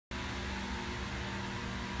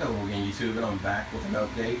Hello again, YouTube, and I'm back with an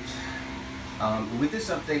update. With this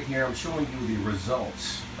update here, I'm showing you the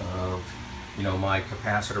results of, my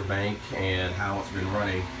capacitor bank and how it's been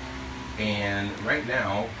running. And right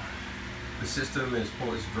now, the system is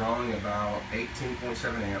drawing about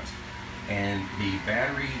 18.7 amps, and the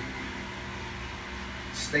battery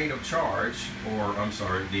state of charge,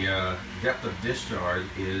 the depth of discharge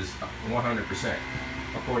is 100%,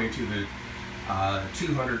 according to the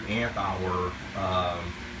 200 amp hour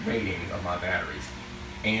rating of my batteries.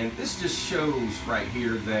 And this just shows right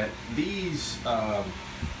here that these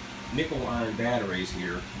nickel iron batteries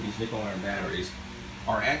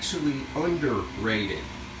are actually underrated.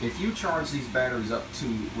 If you charge these batteries up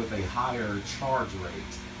with a higher charge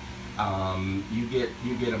rate, you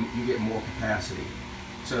get more capacity.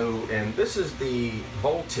 So, and this is the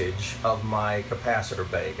voltage of my capacitor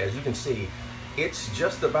bank. As you can see, it's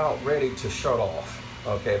just about ready to shut off,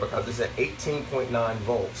 okay, because it's at 18.9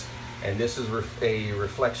 volts, and this is a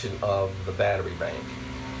reflection of the battery bank.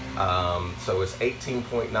 So it's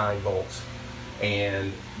 18.9 volts,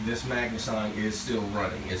 and this magnesign is still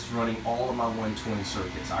running. It's running all of my 120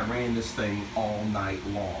 circuits. I ran this thing all night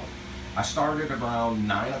long. I started around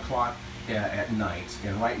 9 o'clock at night,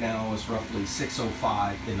 and right now it's roughly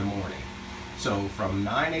 6:05 in the morning. So from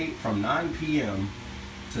 9 p.m.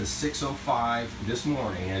 to 6:05 this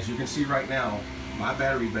morning, as you can see right now, my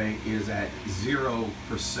battery bank is at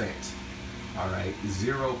 0%. All right,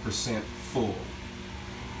 0% full.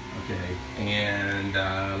 Okay, and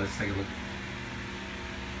let's take a look.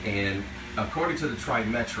 And according to the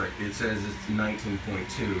trimetric, it says it's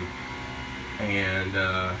 19.2, and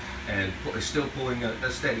it's still pulling a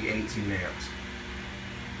steady 18 amps.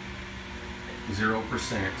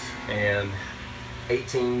 0% and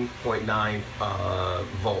 18.9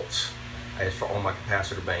 volts as for on my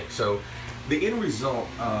capacitor bank. So the end result,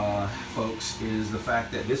 folks, is the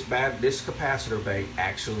fact that this capacitor bank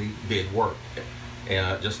actually did work,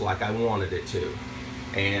 just like I wanted it to.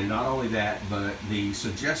 And not only that, but the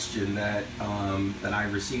suggestion that I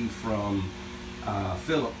received from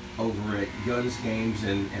Philip over at Guns, Games,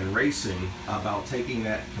 and Racing about taking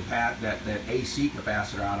that AC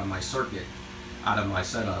capacitor out of my circuit, out of my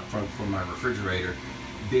setup from my refrigerator,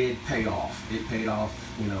 did pay off. It paid off,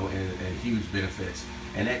 and huge benefits.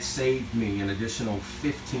 And that saved me an additional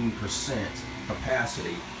 15%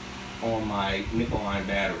 capacity on my nickel iron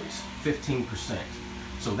batteries. 15%.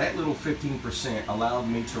 So that little 15% allowed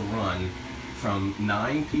me to run from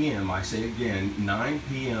 9 p.m. I say again, 9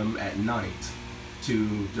 p.m. at night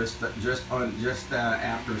to just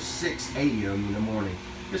after 6 a.m. in the morning.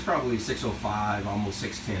 It's probably 6:05, almost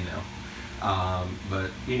 6:10 now.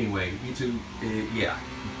 But anyway, YouTube, yeah,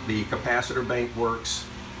 the capacitor bank works,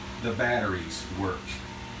 the batteries work.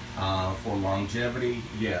 For longevity,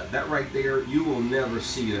 yeah, that right there, you will never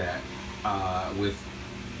see that with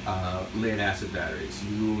lead acid batteries.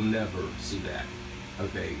 You will never see that.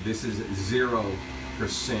 Okay, this is 0%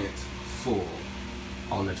 full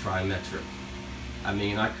on the trimetric. I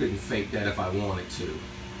mean, I couldn't fake that if I wanted to.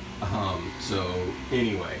 So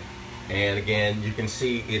anyway, and again, you can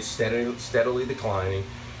see it's steadily declining,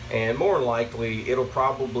 and more likely it'll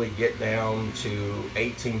probably get down to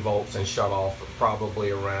 18 volts and shut off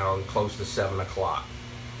probably around close to 7 o'clock.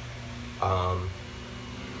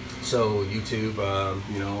 So YouTube,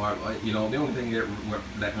 the only thing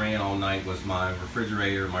that ran all night was my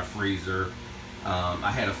refrigerator, my freezer.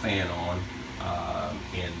 I had a fan on,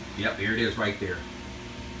 and yep, there it is right there.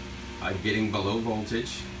 I'm getting below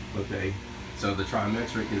voltage. Okay, so the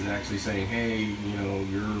trimetric is actually saying, hey,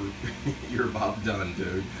 you're about done,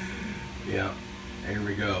 dude. Yeah, there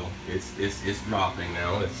we go. It's dropping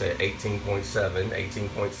now. It's at 18.7,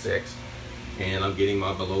 18.6, and I'm getting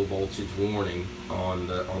my below voltage warning on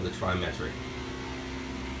the trimetric.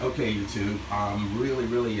 Okay, YouTube, I'm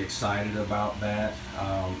really excited about that.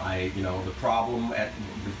 The problem at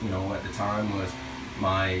the time was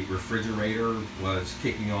my refrigerator was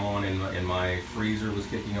kicking on, and my freezer was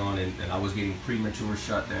kicking on, and I was getting premature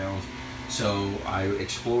shutdowns. So I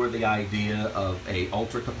explored the idea of a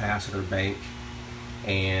ultra-capacitor bank,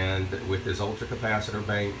 and with this ultra-capacitor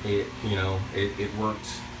bank, it worked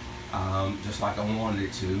just like I wanted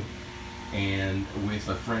it to. And with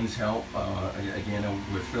a friend's help, again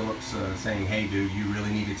with Phillips saying, hey dude, you really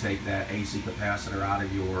need to take that AC capacitor out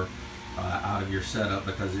of your setup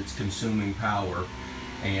because it's consuming power,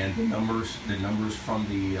 and the numbers from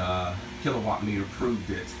the kilowatt meter proved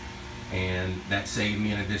it, and that saved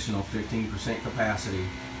me an additional 15% capacity.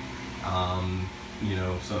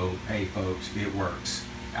 So hey folks, it works.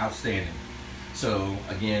 Outstanding. So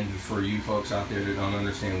again, for you folks out there that don't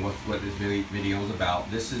understand what this video is about,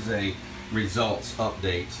 this is a results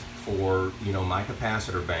updates for, you know, my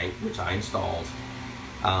capacitor bank, which I installed,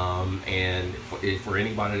 and for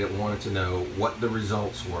anybody that wanted to know what the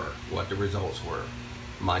results were,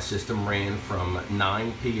 my system ran from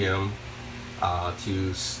 9 p.m.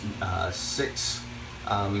 To 6,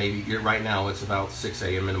 maybe right now it's about 6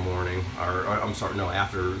 a.m. in the morning, or I'm sorry, no,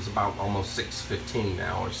 after, it's about almost 6:15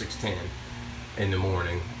 now, or 6:10 in the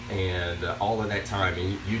morning, and all of that time,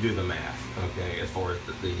 and you do the math, okay, as far as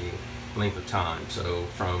the length of time. So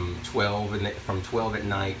from 12 at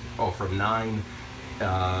night, or from 9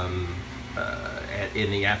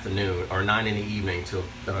 in the afternoon, or 9 in the evening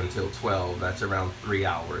until 12, that's around 3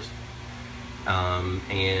 hours.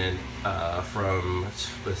 From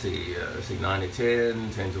let's see 9 to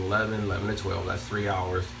 10, 10 to 11, 11 to 12, that's 3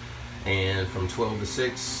 hours, and from 12 to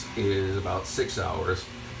 6 is about 6 hours.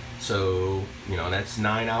 So, you know, that's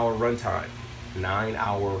 9-hour runtime.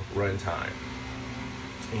 9-hour runtime.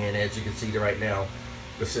 And as you can see right now,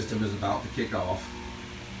 the system is about to kick off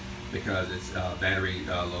because it's battery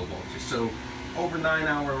low voltage. So over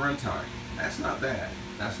 9-hour runtime, that's not bad.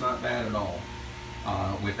 That's not bad at all.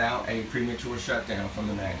 Without a premature shutdown from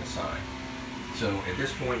the magnet sign. So at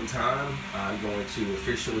this point in time, I'm going to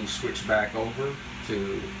officially switch back over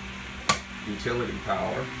to utility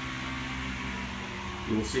power.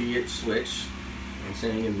 You'll see it switch. I'm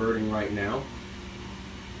saying inverting right now,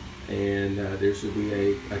 and there should be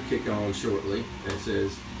a kick on shortly that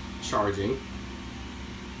says charging.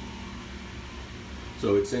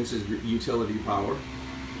 So it senses utility power,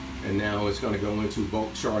 and now it's going to go into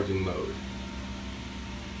bulk charging mode,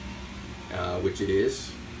 which it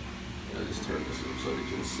is. I'll just turn this up so that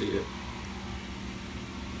you can see it.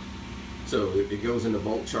 So it goes into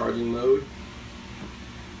bulk charging mode,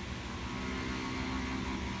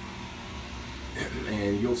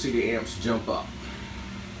 and you'll see the amps jump up.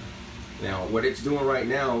 Now what it's doing right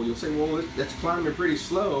now, you'll say, well, that's climbing pretty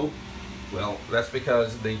slow. Well, that's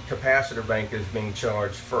because the capacitor bank is being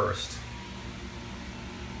charged first.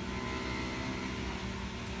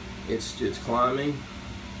 It's climbing,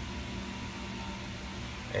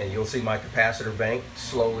 and you'll see my capacitor bank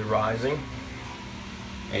slowly rising,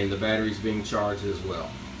 and the battery's being charged as well.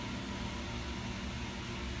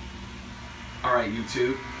 All right,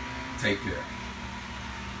 YouTube, take care.